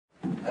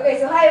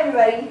Okay, so hi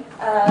everybody.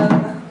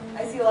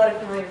 I see a lot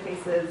of familiar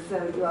faces,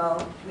 so you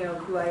all know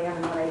who I am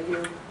and what I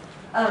do.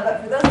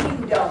 But for those of you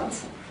who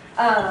don't,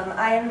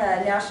 I am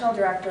the National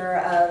Director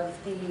of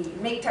the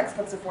Make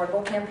Textbooks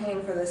Affordable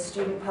campaign for the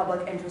Student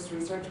Public Interest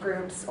Research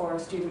Groups, or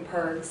Student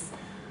PIRGs.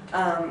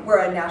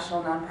 We're a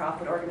national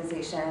nonprofit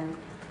organization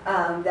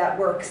that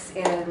works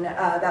in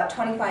about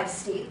 25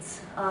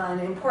 states on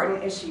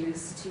important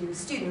issues to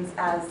students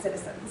as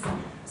citizens.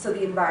 So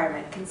the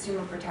environment,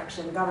 consumer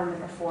protection,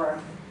 government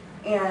reform.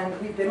 And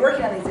we've been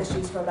working on these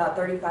issues for about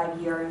 35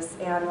 years,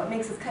 and what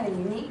makes us kind of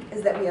unique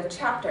is that we have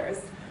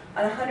chapters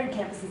on 100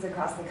 campuses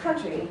across the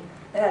country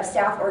that have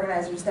staff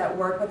organizers that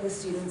work with the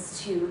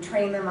students to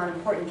train them on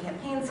important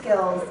campaign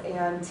skills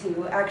and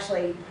to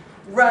actually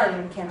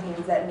run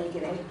campaigns that make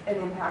an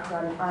impact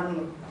on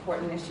the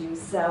important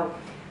issues. So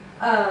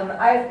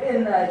I've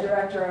been the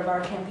director of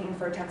our campaign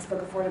for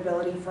textbook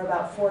affordability for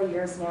about 4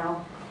 years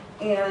now.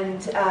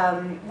 And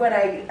when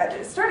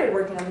I started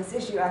working on this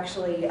issue,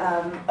 actually,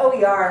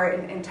 OER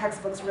in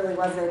textbooks really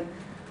wasn't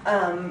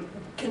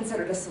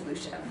considered a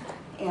solution.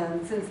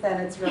 And since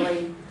then, it's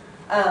really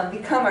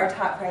become our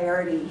top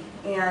priority.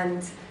 And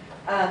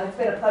it's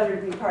been a pleasure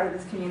to be part of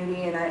this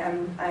community, and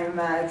I'm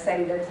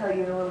excited to tell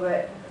you a little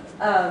bit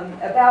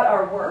about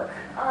our work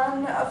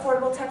on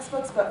affordable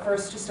textbooks. But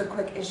first, just a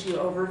quick issue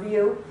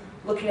overview,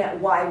 looking at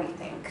why we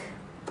think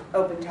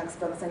open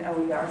textbooks and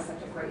OER are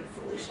such a great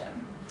solution.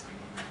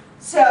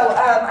 So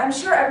I'm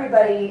sure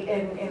everybody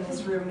in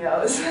this room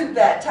knows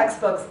that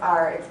textbooks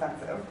are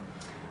expensive.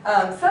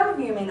 Some of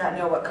you may not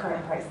know what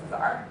current prices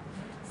are.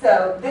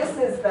 So this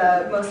is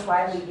the most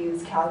widely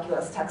used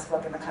calculus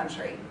textbook in the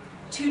country,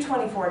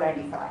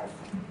 $224.95.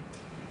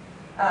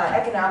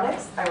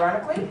 Economics,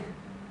 ironically,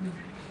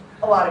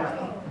 a lot of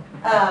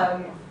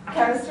money.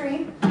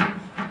 Chemistry,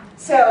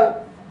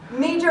 so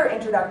major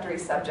introductory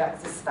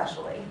subjects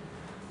especially.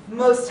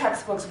 Most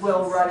textbooks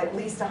will run at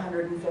least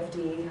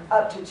 $150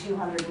 up to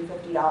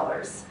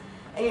 $250.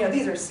 And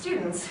these are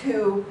students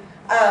who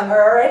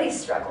are already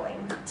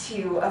struggling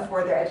to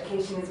afford their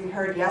education. As we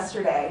heard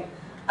yesterday,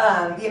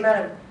 the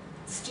amount of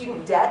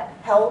student debt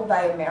held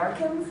by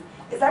Americans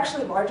is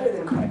actually larger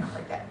than credit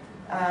card debt.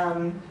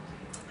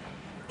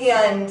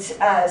 And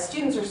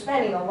students are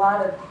spending a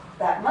lot of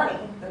that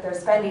money that they're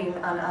spending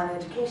on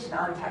education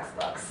on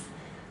textbooks.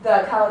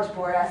 The College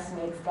Board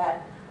estimates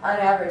that on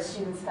average,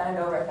 students spend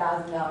over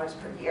 $1,000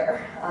 per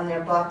year on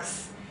their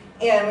books.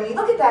 And when you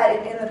look at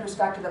that in the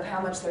perspective of how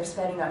much they're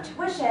spending on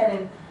tuition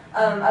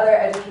and other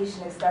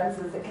education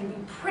expenses, it can be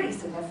pretty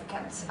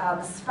significant,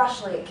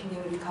 especially at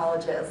community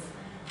colleges,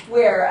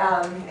 where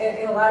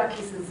in a lot of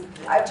cases,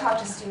 I've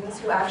talked to students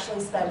who actually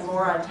spend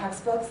more on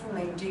textbooks than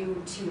they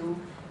do to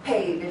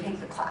pay to take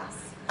the class.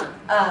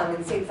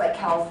 In states like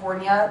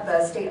California,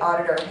 the state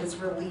auditor has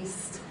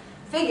released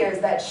figures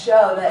that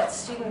show that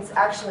students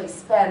actually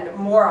spend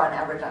more on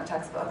average on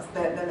textbooks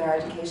than their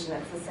education.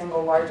 It's the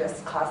single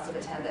largest cost of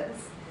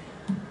attendance.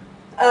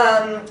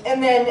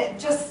 And then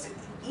just,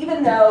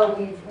 even though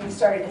we've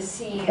started to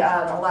see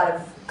a lot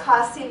of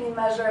cost-saving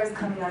measures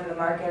coming onto the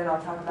market, and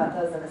I'll talk about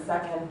those in a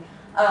second,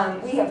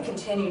 we have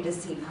continued to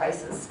see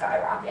prices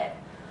skyrocket.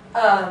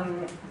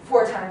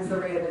 4 times the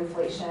rate of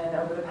inflation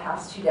over the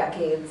past 2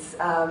 decades.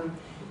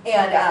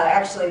 And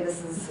actually,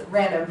 this is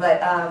random,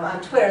 but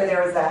on Twitter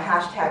there was a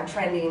hashtag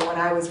trending when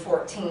I was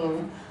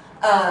 14,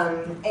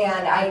 and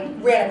I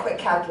ran a quick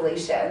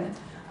calculation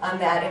on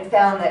that and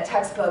found that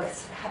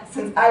textbooks,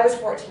 since I was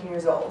 14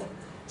 years old,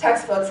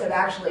 textbooks have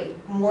actually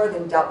more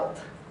than doubled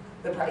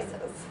the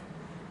prices.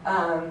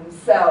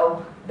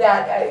 So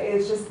that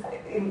is just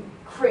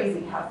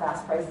crazy how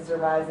fast prices are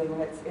rising,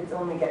 and it's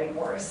only getting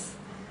worse.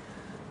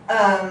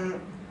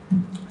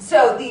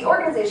 So the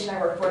organization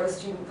I work for, the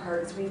Student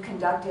PIRGs, we've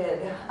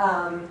conducted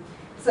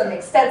some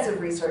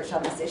extensive research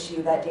on this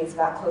issue that dates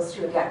back close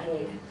to a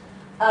decade,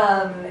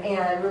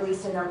 and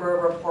released a number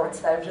of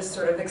reports that have just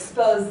sort of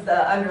exposed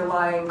the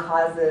underlying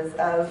causes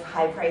of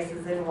high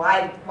prices and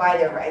why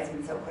they're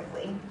rising so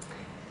quickly.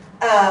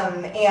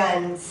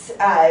 And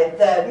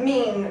the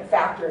main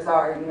factors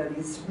are,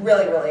 these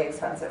really, really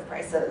expensive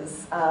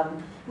prices,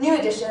 new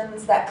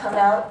editions that come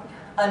out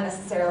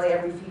unnecessarily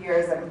every few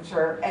years. I'm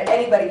sure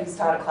anybody who's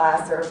taught a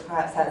class or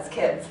perhaps has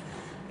kids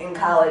in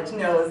college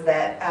knows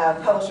that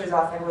publishers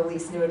often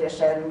release new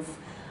editions,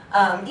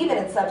 even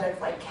in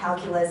subjects like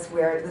calculus,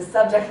 where the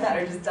subject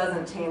matter just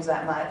doesn't change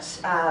that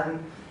much.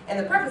 And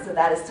the purpose of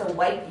that is to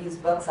wipe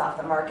used books off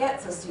the market,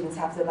 so students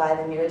have to buy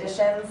the new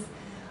editions.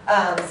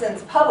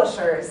 Since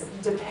publishers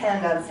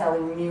depend on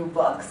selling new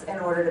books in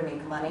order to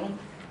make money,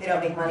 they don't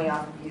make money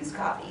off of used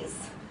copies.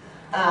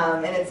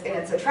 And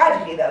it's a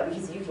tragedy, though,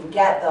 because you can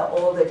get the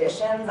old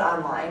editions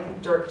online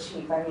dirt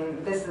cheap. I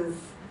mean, this is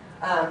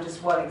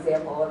just one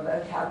example of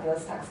a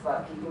calculus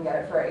textbook. You can get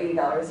it for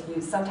 $80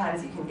 used.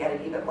 Sometimes you can get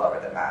it even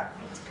lower than that.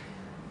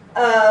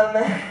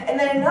 And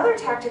then another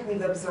tactic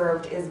we've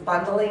observed is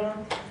bundling.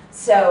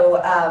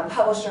 So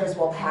publishers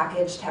will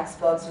package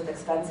textbooks with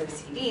expensive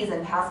CDs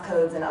and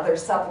passcodes and other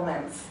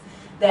supplements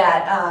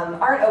that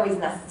aren't always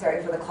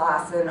necessary for the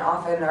class and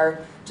often are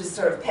just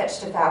sort of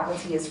pitched to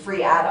faculty as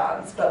free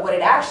add-ons. But what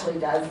it actually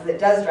does is it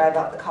does drive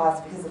up the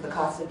cost because of the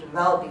cost of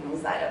developing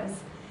these items.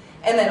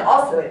 And then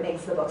also it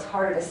makes the books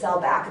harder to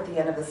sell back at the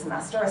end of the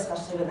semester,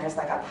 especially when there's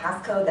like a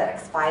passcode that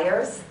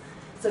expires.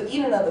 So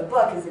even though the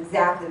book is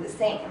exactly the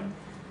same,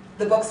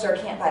 the bookstore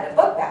can't buy the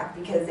book back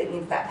because it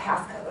needs that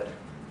passcode.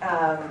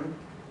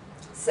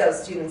 So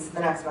students the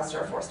next semester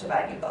are forced to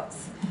buy new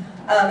books.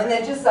 And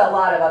then just a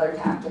lot of other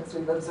tactics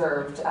we've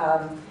observed.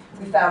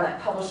 We found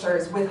that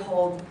publishers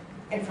withhold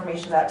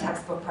information about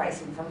textbook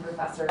pricing from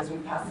professors.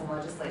 We've passed some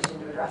legislation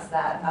to address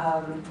that.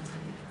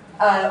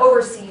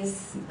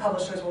 Overseas,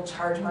 publishers will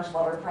charge much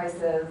lower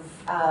prices,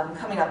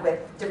 coming up with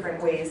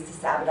different ways to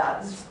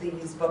sabotage the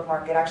used book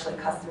market. Actually,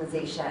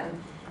 customization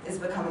is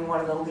becoming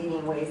one of the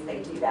leading ways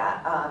they do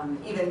that.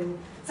 Even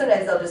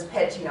sometimes they'll just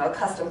pitch, a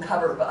custom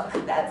cover book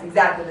that's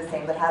exactly the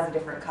same but has a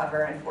different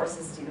cover and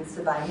forces students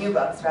to buy new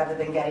books rather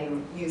than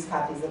getting used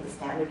copies of the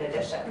standard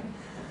edition.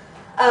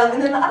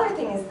 And then the other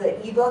thing is the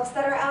ebooks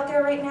that are out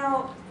there right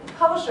now.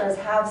 Publishers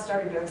have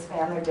started to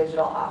expand their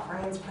digital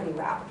offerings pretty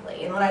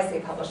rapidly. And when I say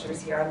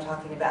publishers here, I'm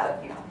talking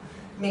about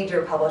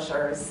major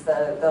publishers,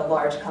 the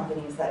large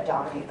companies that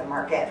dominate the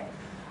market.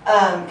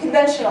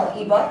 Conventional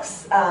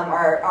ebooks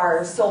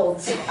are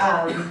sold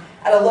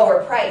at a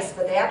lower price,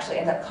 but they actually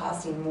end up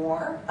costing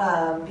more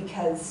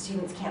because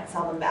students can't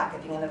sell them back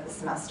at the end of the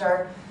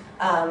semester,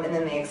 and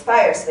then they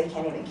expire, so they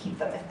can't even keep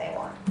them if they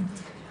want.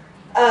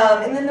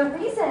 And then the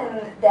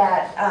reason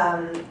that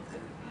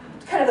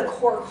kind of the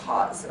core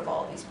cause of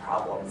all these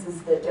problems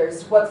is that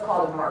there's what's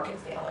called a market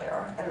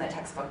failure in the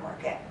textbook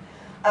market.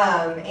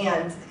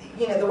 And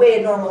the way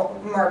a normal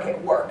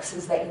market works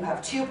is that you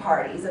have two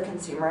parties, a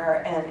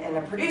consumer and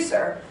a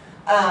producer,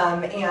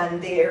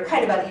 and they're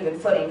kind of on even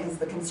footing because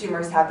the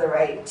consumers have the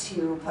right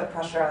to put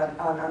pressure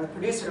on the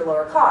producer to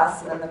lower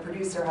costs, and then the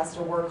producer has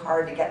to work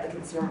hard to get the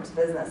consumer's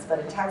business. But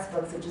in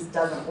textbooks, it just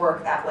doesn't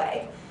work that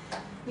way.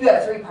 You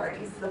have three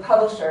parties: the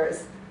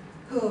publishers,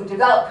 who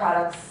develop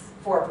products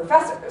for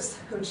professors,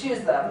 who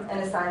choose them and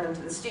assign them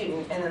to the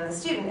student, and then the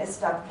student is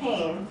stuck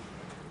paying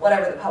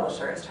whatever the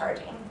publisher is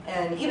charging.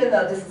 And even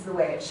though this is the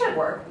way it should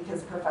work,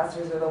 because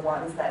professors are the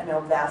ones that know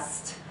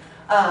best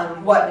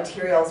what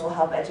materials will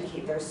help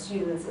educate their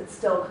students, it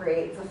still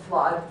creates a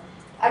flawed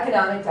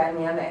economic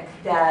dynamic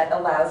that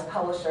allows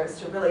publishers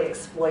to really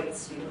exploit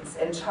students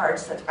and charge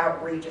such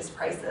outrageous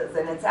prices.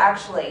 And it's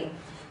actually,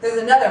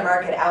 there's another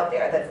market out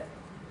there that's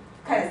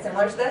kind of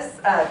similar to this.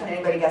 Can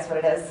anybody guess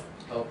what it is?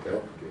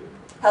 Healthcare.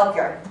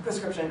 Healthcare.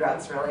 Prescription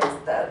drugs really is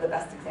the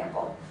best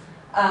example.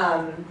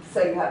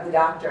 So you have the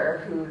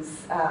doctor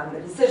who's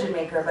the decision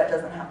maker but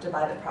doesn't have to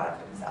buy the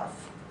product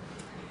himself.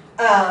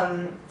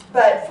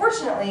 But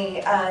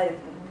fortunately,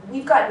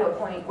 we've gotten to a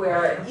point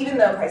where even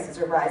though prices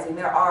are rising,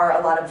 there are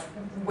a lot of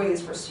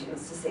ways for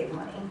students to save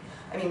money.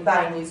 I mean,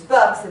 buying used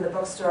books in the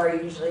bookstore,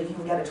 usually you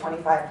can get a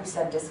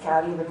 25%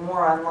 discount, even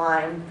more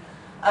online.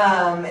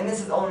 And this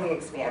has only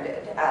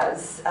expanded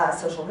as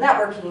social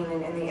networking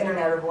and the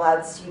internet have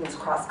allowed students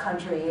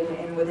cross-country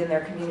and within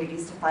their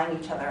communities to find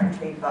each other and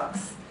trade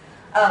books.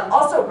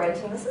 Also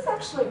renting, this is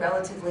actually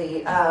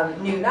relatively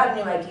new, not a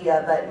new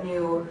idea, but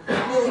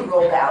newly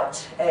rolled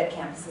out at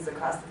campuses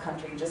across the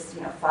country. Just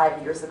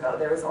 5 years ago,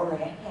 there was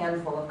only a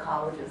handful of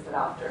colleges that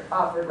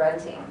offered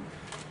renting.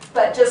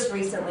 But just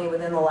recently,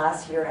 within the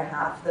last year and a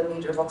half, the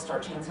major bookstore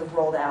chains have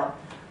rolled out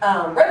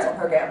rental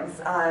programs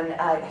on,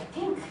 I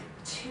think,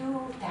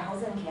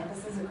 2,000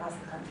 campuses across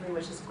the country,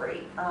 which is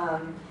great.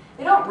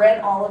 They don't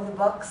rent all of the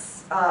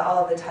books,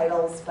 all of the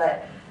titles,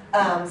 but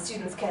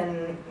students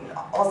can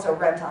also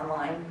rent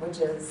online, which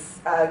is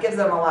gives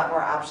them a lot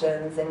more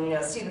options.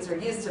 And students are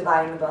used to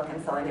buying the book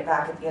and selling it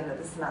back at the end of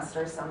the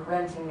semester, so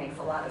renting makes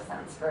a lot of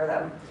sense for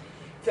them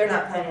if they're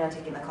not planning on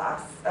taking the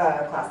class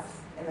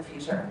in the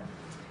future.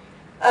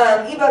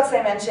 Ebooks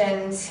I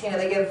mentioned,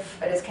 they give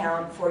a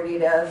discount, 40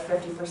 to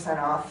 50%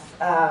 off,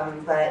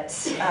 but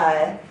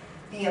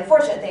the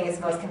unfortunate thing is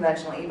most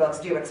conventional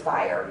ebooks do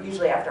expire,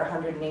 usually after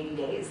 180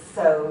 days.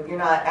 So you're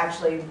not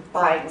actually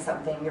buying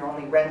something, you're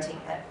only renting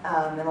it.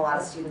 And a lot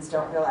of students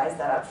don't realize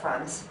that up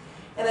front.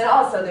 And then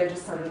also there are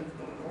just some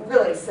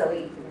really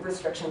silly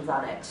restrictions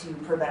on it to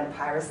prevent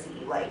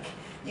piracy. Like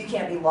you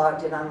can't be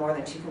logged in on more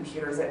than 2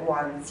 computers at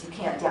once. You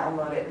can't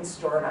download it and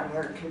store it on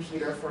your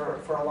computer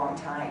for a long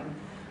time.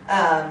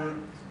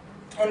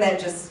 And then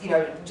just,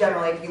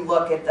 generally if you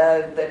look at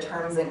the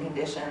terms and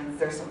conditions,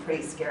 there's some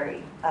pretty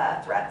scary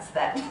threats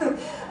that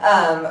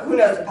who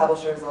knows if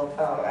publishers will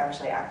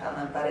actually act on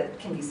them, but it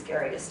can be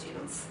scary to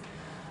students.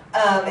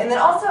 And then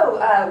also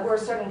we're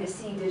starting to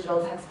see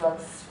digital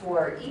textbooks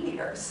for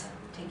e-readers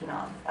taking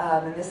off,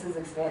 and this has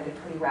expanded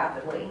pretty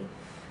rapidly.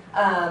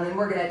 And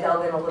we're going to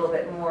delve in a little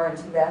bit more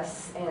into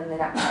this in the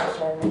next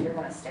session if you're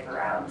going to stick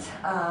around.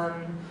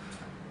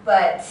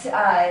 But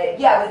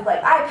yeah, with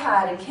like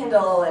iPad and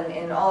Kindle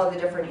and all of the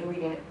different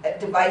e-reading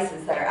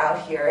devices that are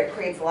out here, it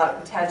creates a lot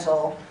of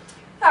potential.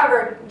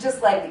 However,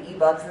 just like the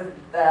ebooks,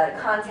 the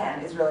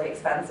content is really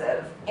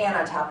expensive, and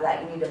on top of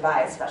that, you need to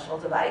buy a special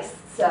device.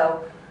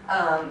 So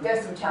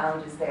There's some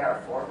challenges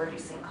there for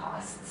reducing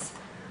costs.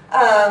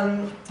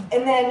 And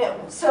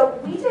then, so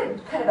we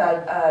did kind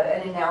of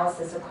an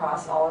analysis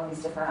across all of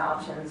these different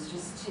options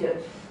just to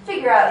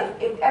figure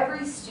out if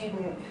every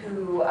student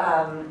who,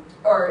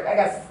 or I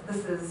guess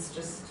this is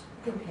just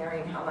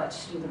comparing how much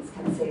students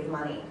can save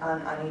money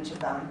on each of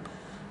them.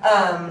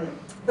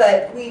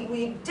 But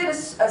we did a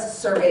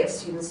survey of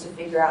students to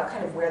figure out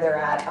kind of where they're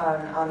at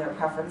on their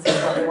preferences,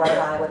 what they want to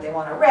buy, what they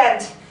want to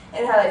rent,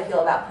 and how they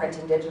feel about print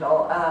and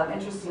digital.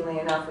 Interestingly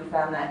enough, we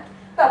found that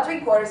about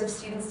 3/4 of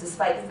students,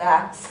 despite the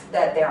fact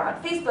that they're on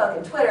Facebook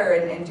and Twitter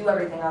and do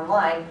everything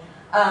online,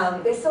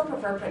 they still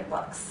prefer print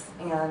books.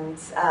 And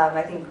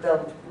I think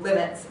the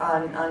limits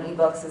on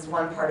ebooks is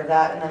one part of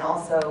that, and then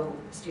also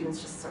students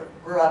just sort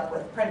of grew up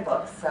with print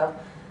books. So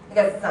I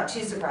guess it's not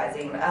too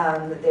surprising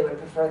that they would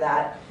prefer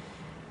that.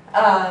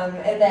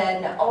 And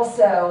then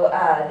also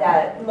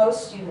that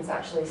most students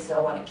actually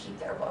still want to keep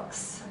their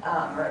books,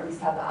 or at least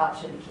have the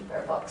option to keep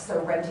their books, so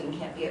renting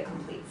can't be a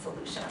complete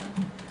solution.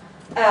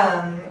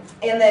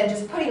 And then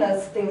just putting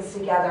those things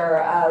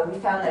together, we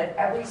found that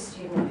every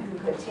student who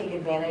could take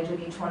advantage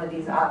of each one of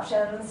these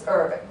options,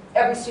 or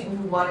every student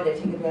who wanted to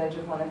take advantage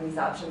of one of these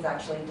options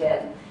actually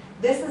did.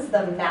 This is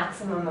the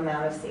maximum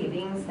amount of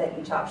savings that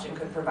each option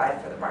could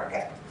provide for the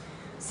market.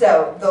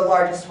 So the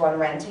largest one,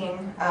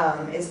 renting,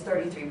 is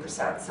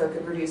 33%. So it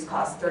could reduce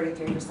costs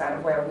 33%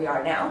 of where we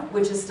are now,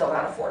 which is still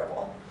not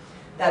affordable.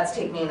 That's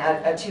taking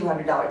a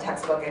 $200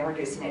 textbook and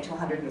reducing it to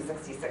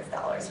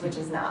 $166, which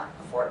is not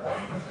affordable.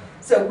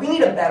 So we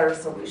need a better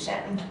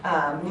solution.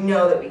 We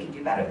know that we can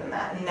do better than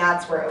that, and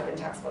that's where open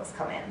textbooks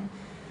come in.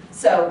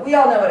 So we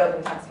all know what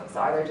open textbooks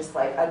are. They're just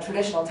like a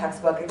traditional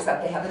textbook,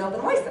 except they have an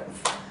open license.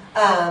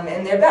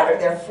 And they're better.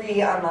 They're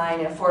free, online,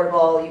 and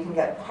affordable. You can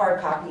get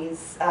hard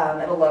copies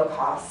at a low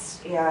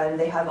cost, and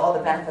they have all the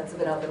benefits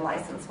of an open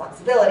license: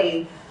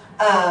 flexibility,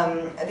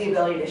 the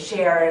ability to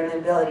share, and the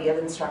ability of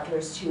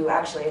instructors to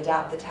actually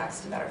adapt the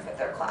text to better fit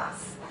their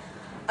class.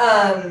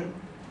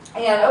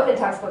 And open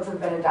textbooks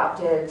have been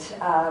adopted.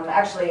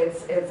 Actually,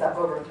 it's up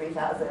over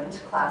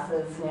 3,000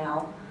 classes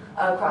now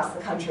across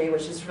the country,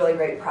 which is really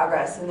great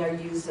progress, and they're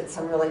used at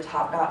some really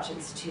top-notch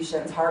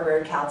institutions: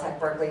 Harvard, Caltech,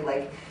 Berkeley.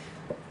 Like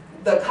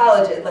the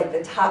colleges, like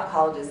the top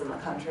colleges in the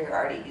country, are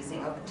already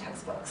using open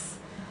textbooks.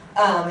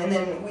 And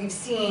then we've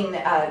seen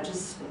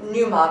just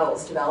new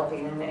models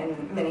developing,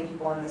 and many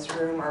people in this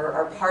room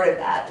are part of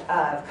that,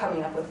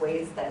 coming up with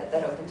ways that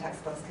open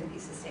textbooks can be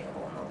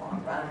sustainable in the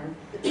long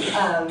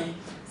run.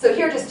 So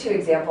here are just two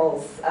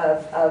examples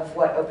of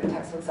what open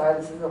textbooks are.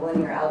 This is a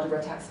linear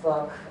algebra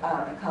textbook.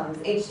 It comes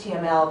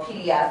HTML,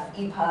 PDF,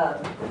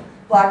 EPUB,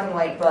 black and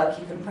white book.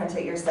 You can print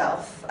it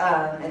yourself.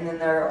 And then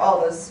there are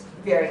all those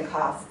varying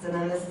costs. And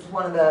then this is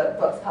one of the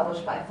books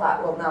published by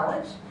Flat World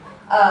Knowledge,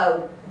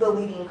 the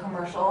leading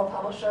commercial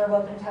publisher of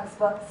open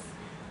textbooks,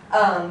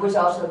 which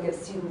also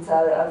gives students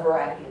a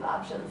variety of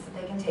options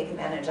that they can take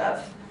advantage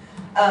of.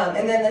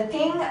 And then the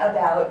thing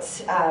about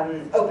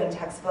open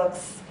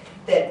textbooks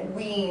that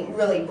we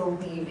really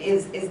believe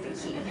is the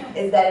key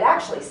is that it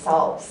actually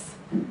solves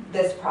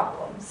this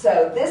problem.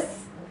 So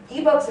this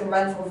ebooks and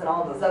rentals and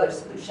all those other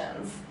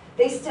solutions,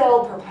 they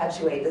still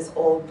perpetuate this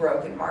old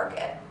broken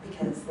market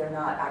because they're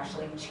not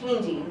actually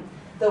changing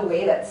the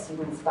way that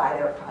students buy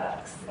their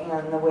products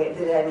and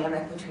the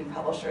dynamic between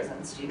publishers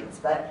and students.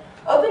 But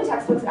open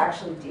textbooks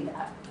actually do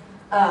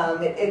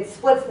that. It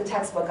splits the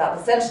textbook up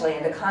essentially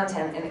into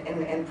content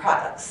and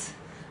products.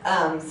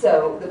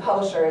 So the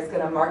publisher is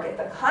going to market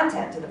the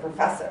content to the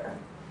professor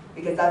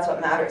because that's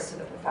what matters to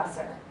the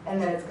professor.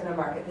 And then it's going to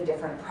market the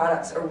different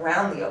products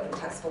around the open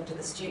textbook to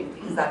the student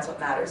because that's what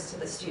matters to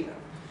the student.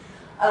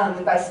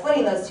 And by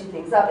splitting those two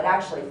things up, it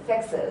actually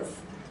fixes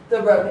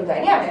the broken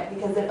dynamic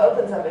because it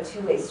opens up a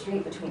two-way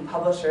street between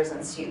publishers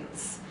and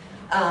students.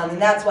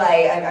 And that's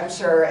why I'm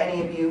sure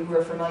any of you who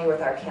are familiar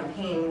with our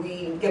campaign,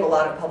 we give a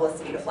lot of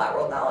publicity to Flat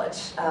World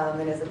Knowledge.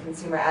 And as a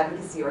consumer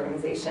advocacy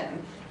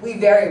organization, we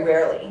very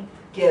rarely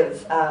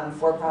give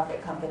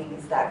for-profit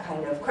companies that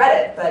kind of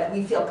credit, but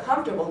we feel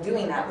comfortable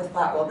doing that with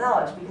Flat World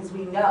Knowledge because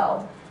we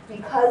know,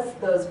 because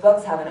those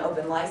books have an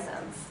open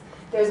license,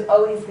 there's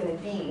always going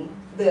to be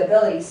the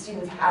ability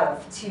students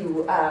have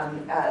to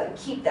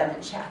keep them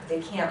in check.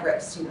 They can't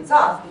rip students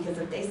off because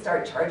if they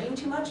start charging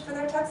too much for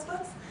their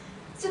textbooks,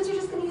 students are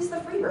just going to use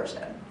the free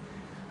version.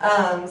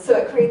 So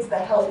it creates the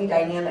healthy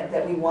dynamic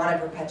that we want to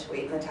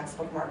perpetuate in the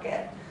textbook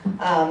market.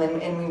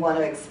 And we want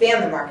to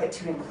expand the market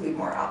to include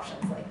more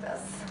options like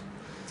this.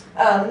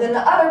 Then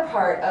the other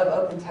part of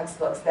open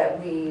textbooks that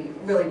we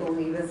really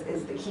believe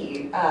is the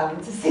key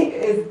to see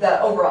is the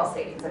overall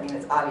savings. I mean,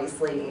 it's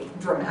obviously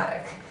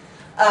dramatic.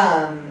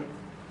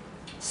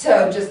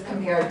 So just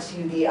compared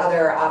to the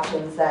other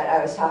options that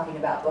I was talking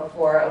about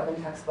before,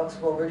 open textbooks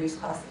will reduce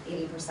costs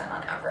 80%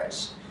 on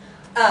average.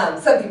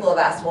 Some people have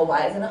asked, well,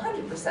 why isn't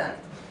 100%?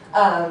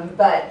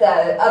 But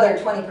the other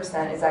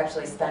 20% is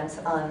actually spent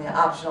on the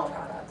optional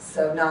products.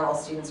 So not all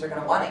students are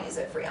going to want to use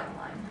it free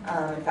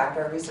online. In fact,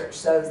 our research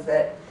shows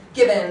that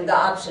given the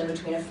option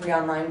between a free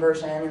online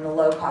version and the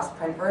low-cost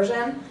print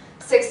version,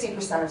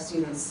 60% of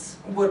students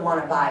would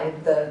want to buy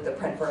the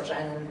print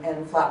version,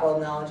 and Flat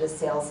World Knowledge's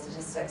sales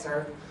statistics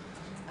are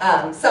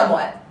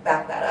somewhat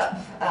back that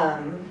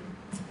up.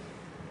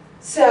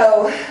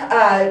 So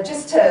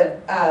just to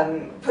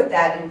put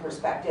that in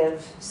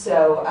perspective,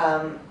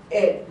 so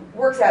it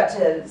works out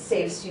to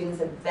save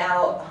students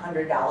about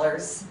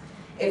 $100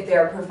 if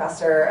their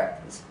professor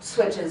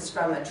switches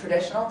from a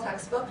traditional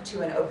textbook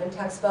to an open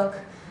textbook,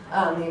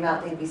 the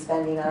amount they'd be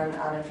spending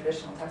on a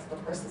traditional textbook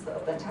versus the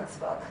open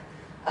textbook.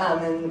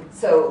 And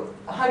so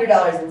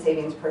 $100 in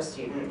savings per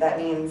student. That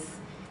means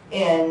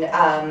in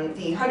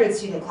the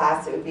 100-student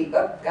class, it would be,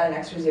 oh, got an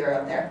extra zero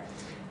in there.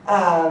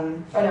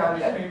 Oh no, I'm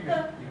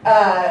good.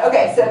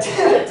 Okay, so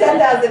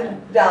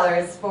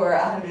 $10,000 for a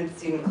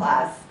 100-student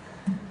class.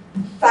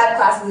 5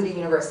 classes at a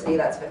university,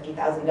 that's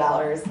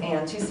 $50,000,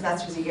 and 2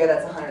 semesters a year,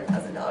 that's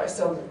 $100,000.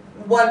 So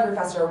one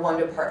professor or one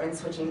department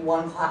switching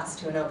one class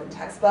to an open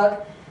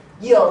textbook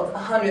yields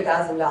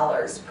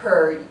 $100,000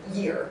 per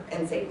year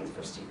in savings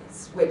for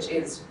students, which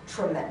is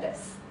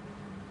tremendous.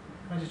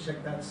 Can I just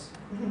check, that's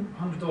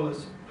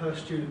 $100 per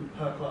student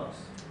per class?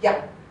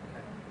 Yeah.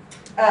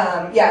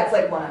 Yeah, it's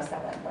like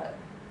 107, but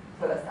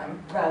for this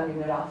I'm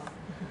rounding it off.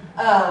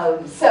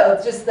 So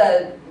just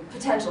the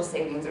potential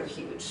savings are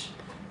huge.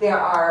 There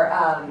are,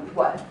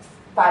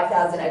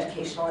 5,000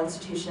 educational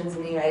institutions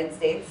in the United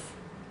States.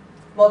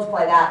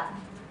 Multiply that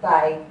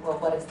by, well,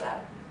 what is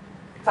that?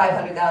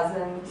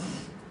 500,000?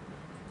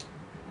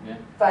 Yeah.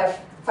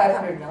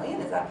 500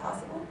 million, is that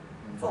possible?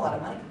 It's a lot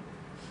of money.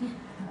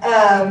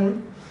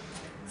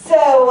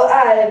 So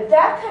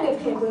that kind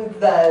of concludes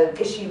the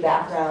issue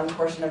background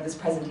portion of this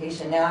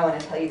presentation. Now I want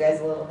to tell you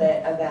guys a little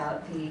bit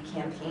about the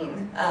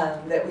campaign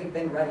that we've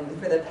been running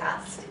for the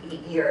past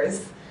 8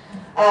 years.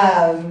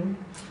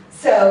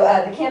 So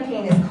the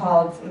campaign is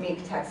called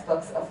Make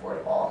Textbooks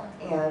Affordable,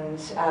 and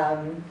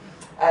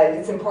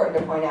it's important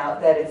to point out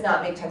that it's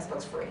not make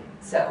textbooks free.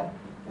 So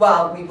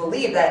while we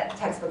believe that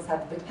textbooks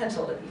have the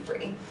potential to be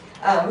free,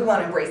 we want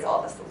to embrace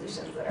all the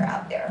solutions that are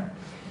out there.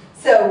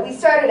 So we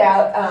started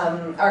out,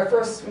 our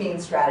first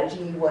main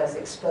strategy was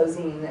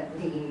exposing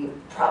the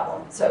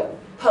problem. So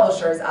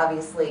publishers,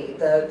 obviously,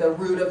 the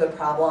root of the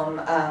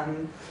problem,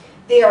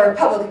 they are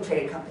publicly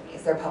traded companies.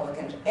 Their public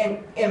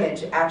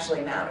image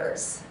actually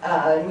matters.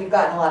 And we've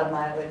gotten a lot of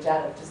mileage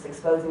out of just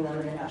exposing them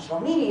in the national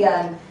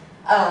media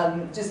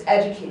and just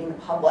educating the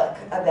public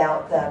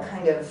about the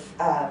kind of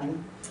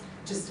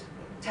just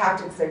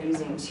tactics they're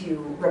using to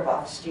rip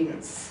off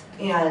students.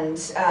 And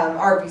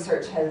our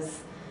research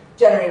has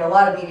generated a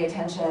lot of media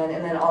attention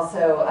and then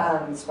also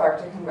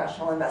sparked a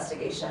congressional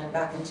investigation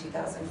back in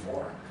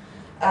 2004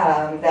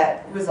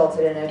 that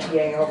resulted in a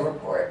GAO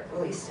report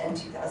released in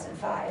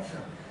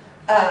 2005.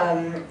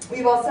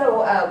 We've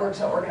also worked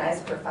to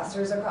organize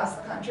professors across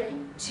the country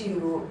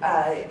to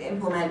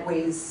implement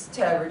ways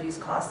to reduce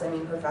costs. I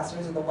mean,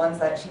 professors are the ones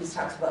that choose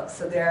textbooks,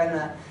 so they're in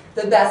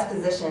the best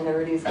position to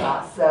reduce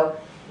costs. So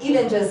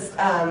even just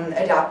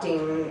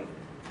adopting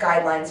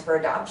guidelines for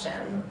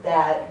adoption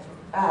that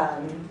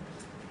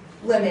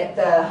limit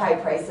the high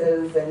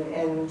prices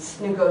and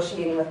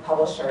negotiating with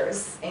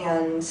publishers,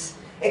 and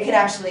it can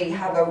actually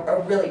have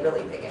a really,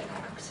 really big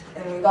impact.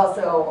 And we've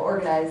also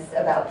organized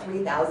about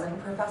 3,000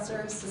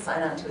 professors to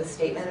sign on to a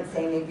statement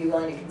saying they'd be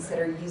willing to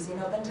consider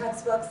using open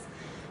textbooks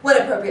when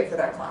appropriate for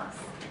their class.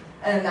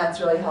 And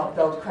that's really helped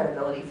build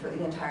credibility for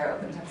the entire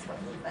open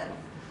textbook movement.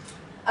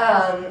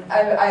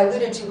 I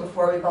alluded to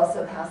before, we've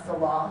also passed a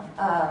law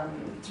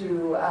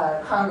through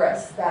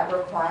Congress that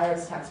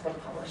requires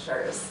textbook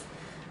publishers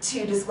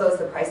to disclose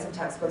the price of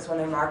textbooks when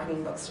they're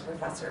marketing books to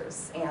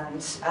professors.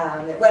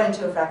 And it went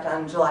into effect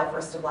on July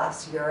 1st of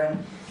last year.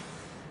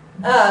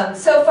 And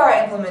so far,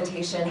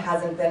 implementation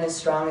hasn't been as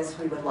strong as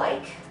we would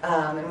like.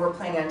 And we're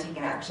planning on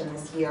taking action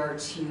this year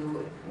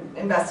to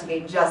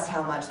investigate just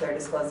how much they're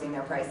disclosing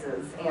their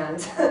prices and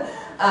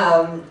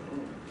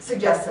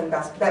suggest some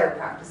better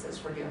practices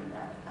for doing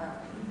that.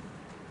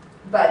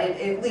 But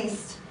it at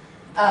least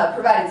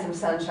provided some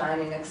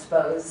sunshine and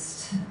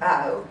exposed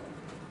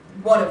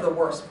one of the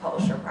worst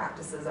publisher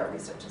practices our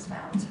research has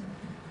found.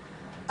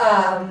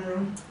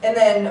 And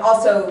then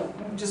also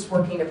just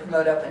working to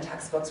promote open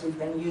textbooks, we've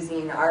been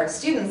using our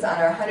students on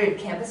our 100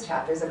 campus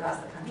chapters across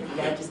the country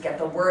to just get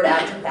the word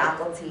out to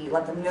faculty,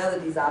 let them know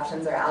that these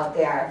options are out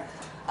there,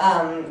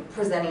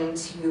 presenting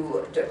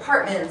to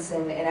departments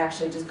and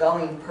actually just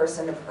going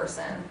person to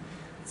person.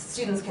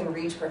 Students can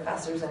reach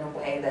professors in a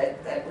way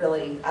that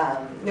really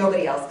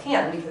nobody else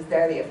can because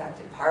they're the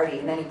affected party,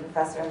 and any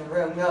professor in the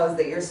room knows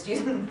that your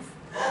students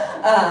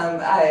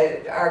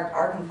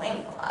are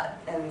complaining a lot,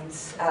 and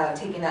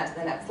taking that to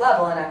the next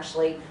level and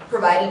actually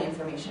providing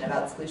information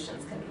about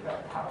solutions can be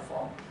really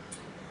powerful.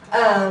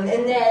 And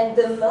then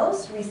the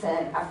most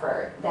recent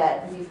effort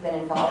that we've been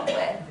involved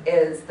with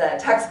is the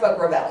Textbook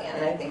Rebellion,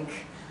 and I think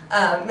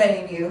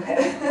many of you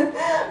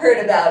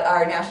heard about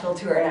our national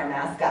tour and our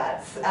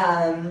mascots.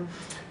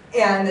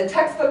 And the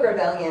Textbook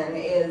Rebellion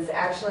is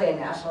actually a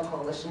national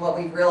coalition. What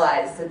we've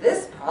realized is that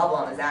this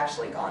problem has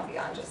actually gone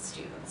beyond just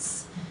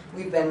students.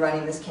 We've been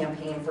running this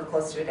campaign for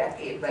close to a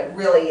decade, but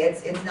really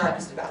it's not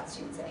just about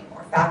students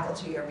anymore.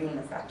 Faculty are being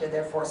affected.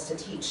 They're forced to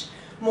teach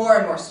more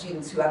and more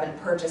students who haven't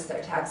purchased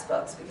their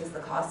textbooks because the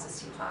cost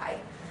is too high.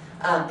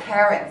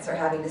 Parents are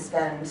having to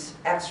spend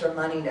extra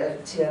money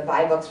to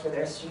buy books for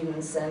their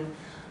students, and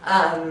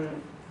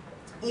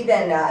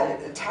even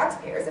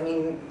taxpayers. I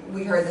mean,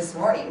 we heard this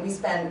morning, we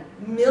spend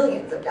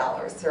millions of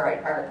dollars through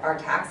our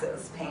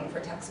taxes paying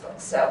for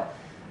textbooks. So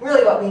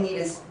really what we need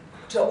is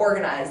to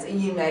organize a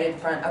united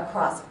front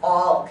across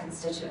all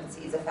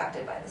constituencies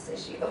affected by this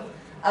issue.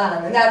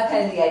 And that's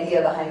kind of the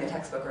idea behind the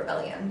Textbook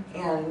Rebellion.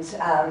 And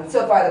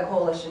so far the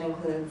coalition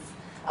includes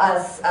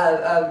us,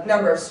 a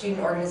number of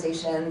student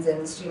organizations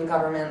and student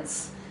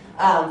governments.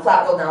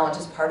 Flat World Knowledge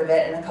is part of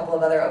it, and a couple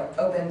of other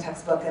open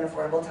textbook and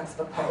affordable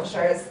textbook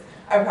publishers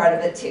are part of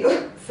it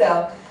too.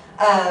 So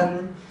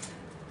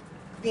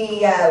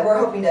we're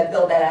hoping to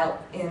build that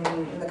out in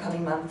the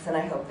coming months, and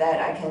I hope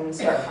that I can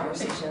start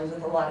conversations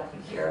with a lot of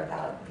you here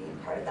about being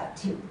part of that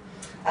too.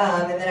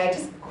 And then I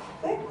just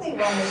quickly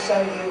want to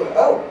show you,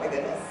 oh my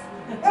goodness,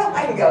 well,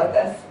 I can go with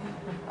this,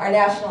 our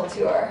national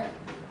tour.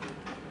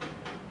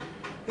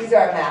 These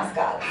are our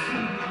mascots.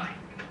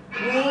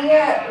 We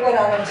went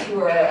on a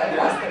tour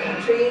across the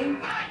country,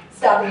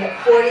 stopping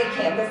at 40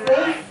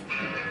 campuses,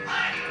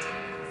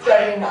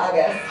 starting in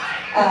August.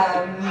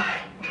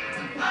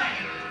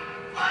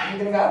 You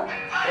gonna go?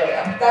 There we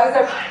go. That was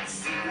our...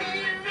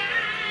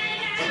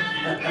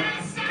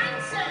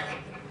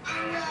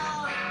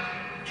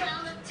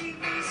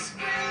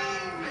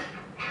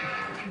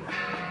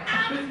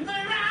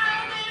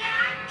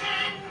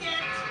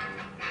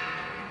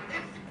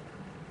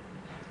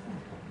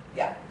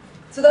 Yeah.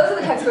 So those are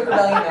the Textbook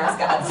Rebellion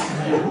mascots.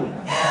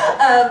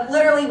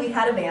 Literally, we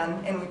had a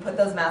van, and we put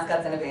those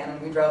mascots in a van,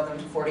 and we drove them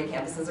to 40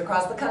 campuses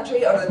across the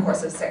country over the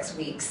course of 6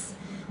 weeks.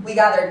 We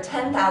gathered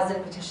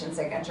 10,000 petition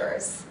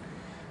signatures.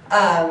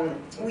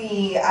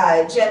 We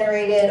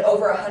generated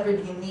over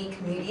 100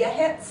 unique media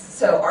hits,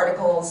 so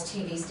articles,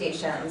 TV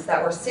stations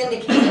that were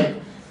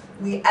syndicated.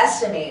 We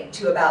estimate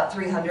to about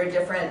 300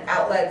 different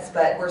outlets,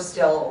 but we're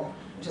still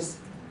just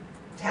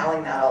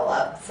tallying that all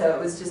up. So it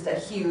was just a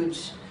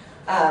huge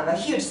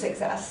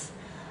success.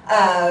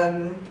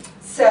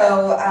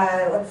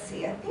 Let's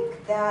see, I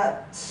think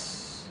that,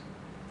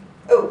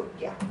 oh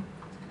yeah.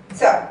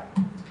 So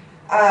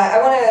I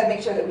want to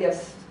make sure that we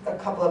have a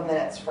couple of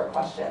minutes for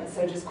questions.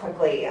 So just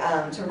quickly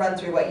to run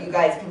through what you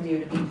guys can do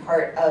to be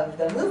part of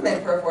the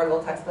movement for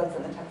affordable textbooks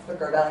and the Textbook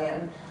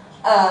Rebellion.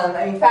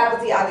 I mean,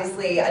 faculty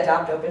obviously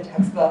adopt open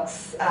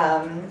textbooks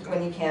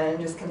when you can, and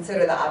just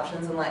consider the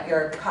options and let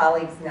your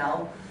colleagues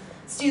know.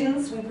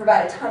 Students, we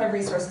provide a ton of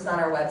resources on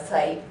our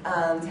website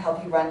to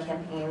help you run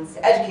campaigns,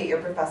 to educate your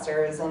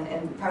professors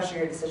and pressure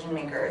your decision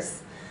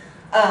makers.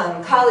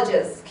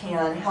 Colleges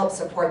can help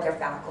support their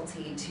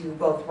faculty to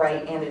both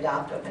write and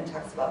adopt open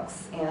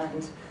textbooks,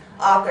 and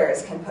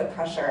authors can put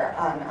pressure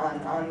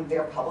on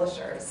their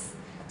publishers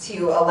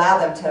to allow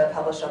them to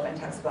publish open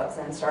textbooks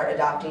and start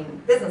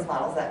adopting business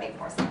models that make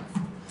more sense.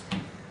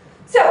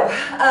 So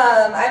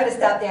I'm going to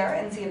stop there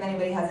and see if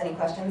anybody has any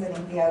questions. I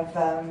think we have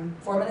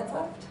 4 minutes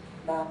left.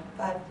 About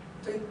 5,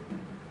 3.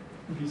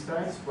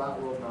 Besides Flat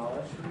World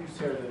Knowledge, who do you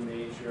say are the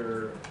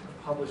major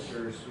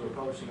publishers who are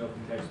publishing open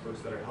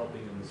textbooks that are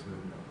helping in this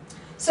movement?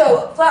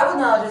 So Flat World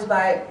Knowledge is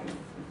by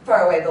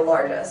far away the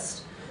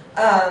largest.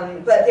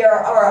 But there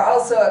are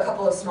also a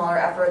couple of smaller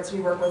efforts. We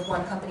work with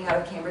one company out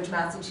of Cambridge,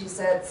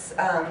 Massachusetts,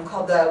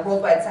 called the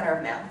Worldwide Center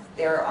of Math.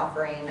 They're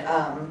offering,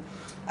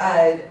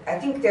 I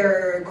think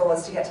their goal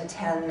is to get to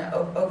 10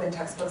 open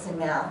textbooks in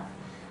math.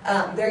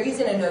 They're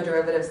using a no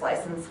derivatives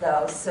license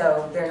though,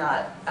 so they're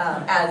not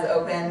as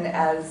open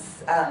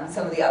as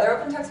some of the other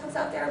open textbooks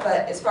out there,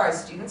 but as far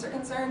as students are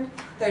concerned,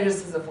 they're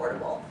just as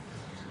affordable.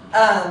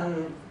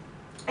 And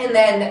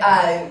then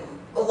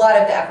a lot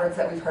of the efforts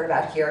that we've heard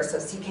about here, so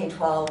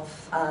CK12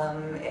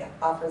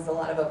 offers a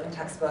lot of open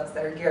textbooks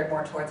that are geared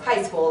more towards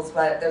high schools,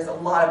 but there's a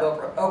lot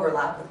of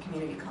overlap with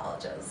community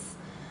colleges.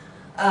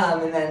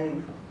 And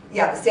then,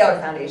 yeah, the Saylor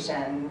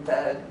Foundation,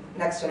 the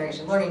Next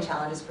Generation Learning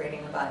Challenge is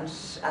creating a bunch.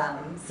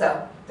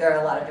 So there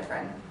are a lot of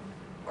different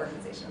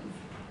organizations.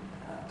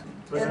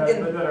 But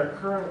that are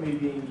currently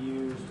being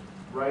used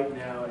right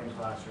now in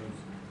classrooms,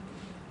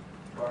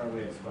 far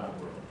away at Flat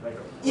World. Like,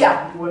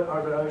 yeah. What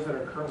are the others that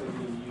are currently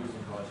being used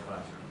in college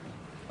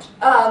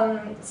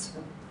classrooms?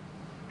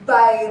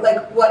 By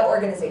like what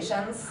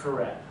organizations?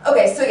 Correct.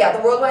 Okay, so yeah,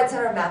 the Worldwide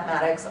Center of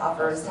Mathematics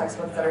offers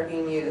textbooks that are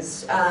being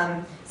used.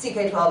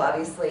 CK12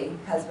 obviously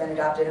has been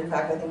adopted. In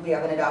fact, I think we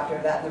have an adopter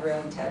of that in the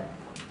room, Ted.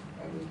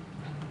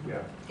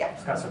 Yeah.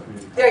 Scottsdale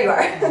Community. There you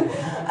are.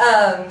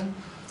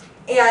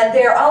 And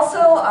there also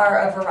are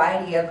a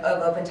variety of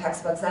open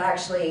textbooks that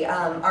actually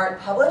aren't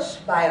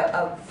published by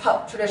a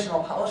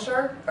traditional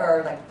publisher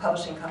or like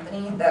publishing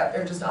company, that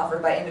are just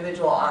offered by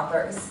individual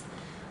authors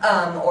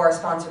or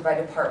sponsored by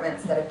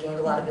departments that have gained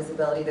a lot of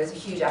visibility. There's a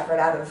huge effort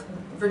out of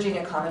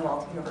Virginia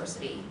Commonwealth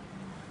University,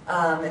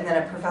 and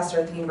then a professor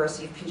at the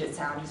University of Puget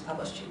Sound who's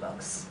published 2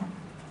 books.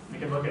 You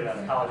can look at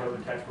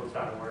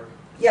collegeopentextbooks.org.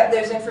 Yep,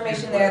 there's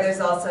information there. There's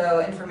also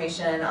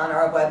information on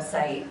our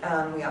website.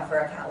 We offer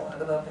a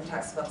catalog of open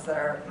textbooks that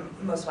are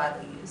most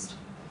widely used.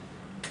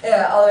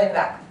 All the way in the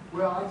back.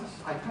 Well,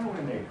 I kind of want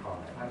to make a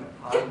comment.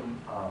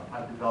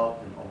 I've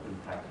developed an open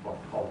textbook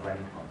called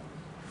Writing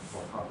Compass,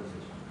 or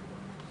Composition.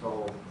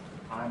 So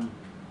I'm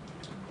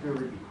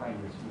clearly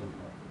behind this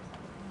movement.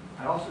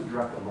 I also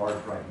direct a large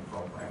writing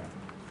program.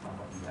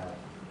 We have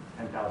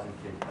 10,000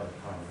 kids by the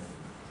time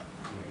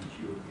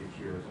each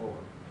year is over.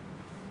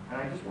 And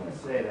I just want to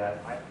say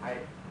that I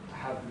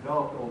have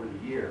developed over the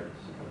years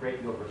a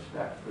great deal of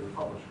respect for the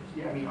publishers.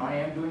 Yeah, I mean, I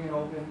am doing an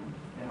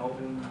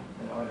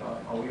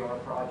OER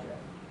project.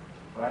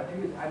 But I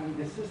think,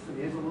 the system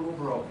is a little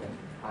broken.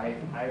 I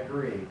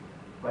agree.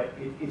 But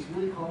it's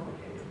really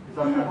complicated.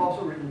 Because I've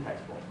also written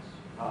textbooks.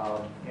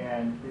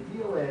 And the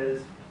deal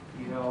is,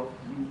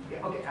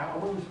 okay, I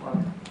want to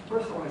respond.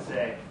 First, I want to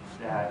say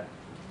that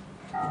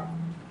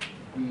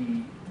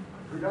the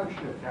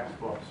production of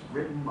textbooks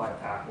written by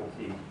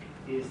faculty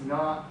is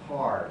not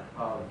part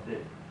of the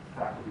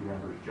faculty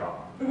member's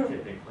job,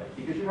 typically.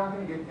 Because you're not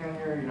going to get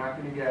tenure, you're not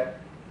going to get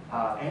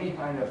any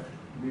kind of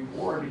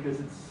reward, because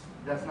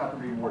that's not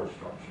the reward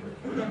structure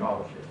for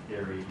scholarship,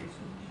 theory,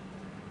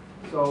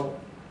 research. So,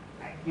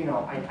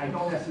 I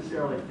don't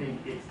necessarily think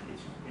it's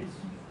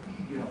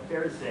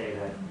fair to say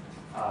that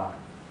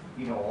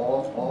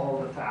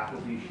all the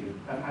faculty should.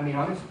 I'm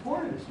in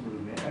support of this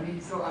movement.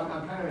 So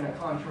I'm kind of in a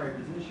contrary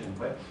position,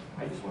 but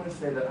I just want to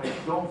say that I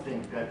don't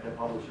think that the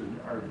publishers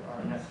are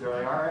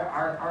necessarily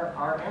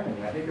our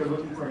enemy. I think they're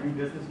looking for a new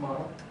business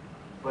model,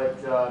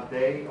 but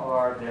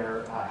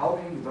they're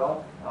helping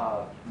develop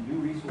new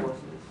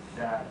resources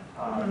that.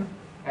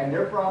 And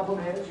their problem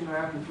is,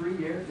 after 3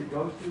 years, it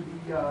goes to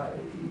the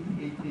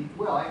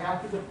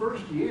after the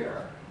first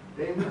year,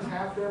 they lose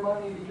half their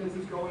money because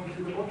it's going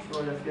to the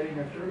bookstore that's getting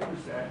a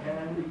 30%,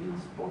 and the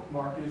used book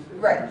market is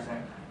 50%. Right.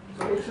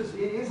 So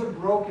it is a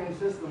broken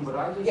system, but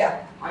I don't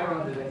know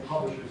if there's any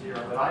publishers here,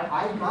 but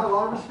I got a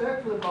lot of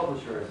respect for the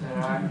publishers,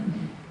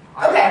 and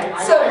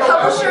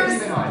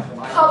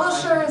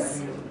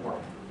publishers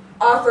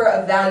offer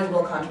a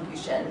valuable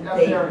contribution.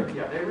 They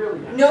really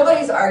do.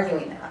 Nobody's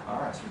arguing that. All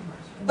right.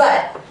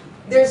 But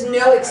there's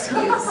no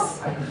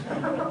excuse.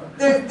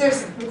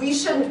 We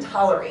shouldn't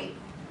tolerate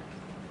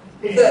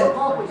the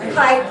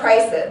high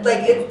prices.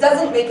 Like, it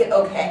doesn't make it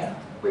okay.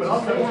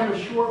 But they have a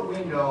short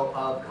window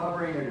of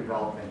covering their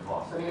development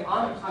costs. But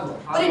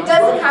it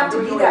doesn't have to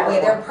be that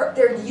way.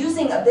 They're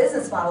using a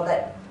business model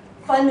that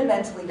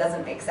fundamentally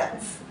doesn't make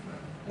sense.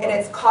 And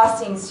it's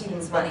costing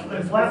students money.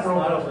 But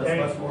Flatworld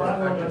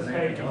does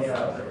pay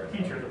the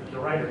teacher, the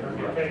writer,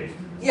 doesn't get paid.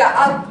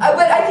 Yeah,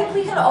 but I think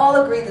we can all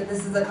agree that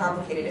this is a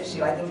complicated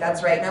issue. I think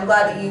that's right. And I'm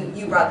glad that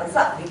you brought this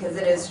up, because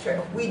it is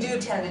true. We do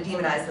tend to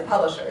demonize the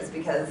publishers,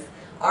 because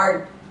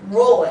our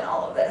role in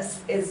all of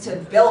this is to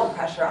build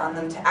pressure on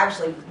them to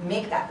actually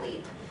make that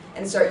leap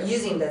and start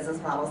using business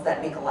models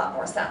that make a lot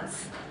more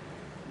sense.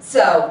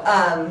 So,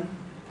 I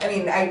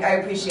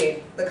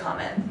appreciate the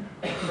comment,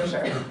 for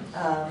sure.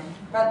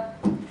 Rob,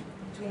 do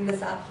we need to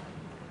stop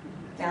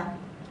now?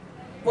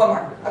 One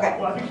more, okay.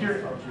 Well, I think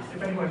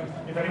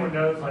if anyone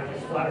knows, like,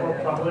 is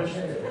Flatworld published,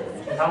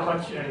 how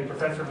much a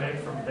professor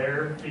makes from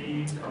their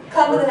fee?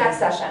 Come to the next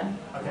session.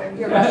 Okay.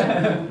 Your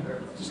question.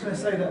 Just going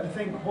to say that I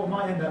think what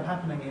might end up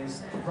happening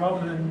is,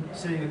 rather than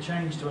seeing a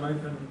change to an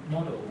open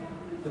model,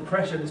 the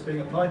pressure that's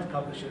being applied to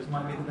publishers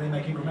might be that they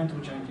make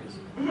incremental changes.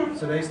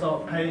 So they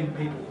start paying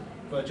people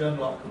for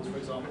journal articles, for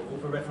example, or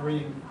for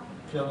refereeing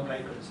journal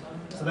papers.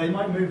 So they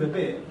might move a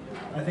bit.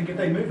 I think if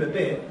they move a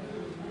bit,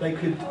 they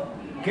could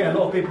get a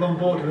lot of people on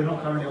board who are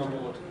not currently on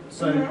board.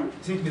 So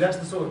it seems to me that's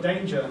the sort of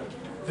danger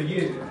for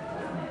you,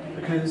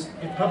 because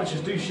if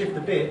publishers do shift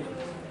a bit,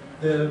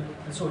 the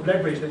sort of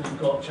leverage that you've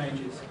got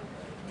changes,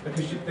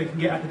 because they can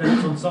get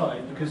academics on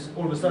side, because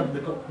all of a sudden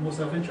they've got more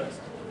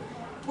self-interest.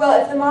 Well,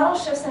 if the model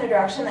shifts in a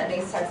direction that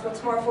makes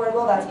textbooks more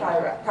affordable, that's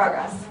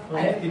progress.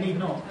 Well, it need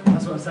not.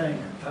 That's what I'm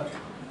saying.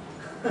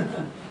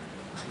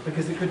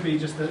 Because it could be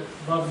just that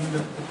rather than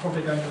the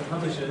profit going to the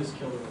publishers,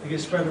 it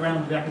gets spread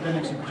around to the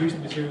academics who produce the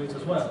materials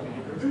as well.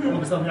 All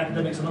of a sudden the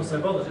academics are not so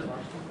bothered.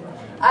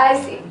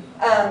 I see.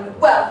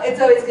 Well,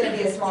 it's always going to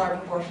be a smaller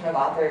proportion of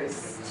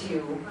authors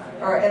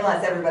or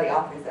unless everybody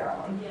offers their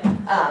own.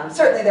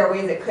 Certainly there are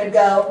ways it could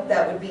go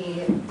that would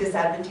be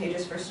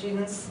disadvantageous for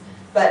students,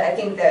 but I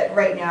think that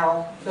right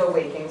now the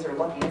way things are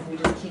looking, if we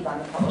just keep on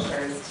the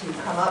publishers to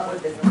come up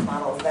with business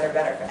models that are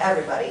better for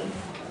everybody.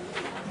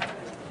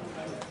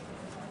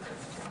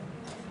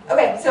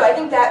 Okay, so I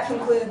think that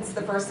concludes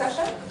the first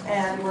session,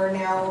 and we're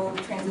now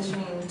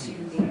transitioning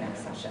to the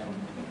next session.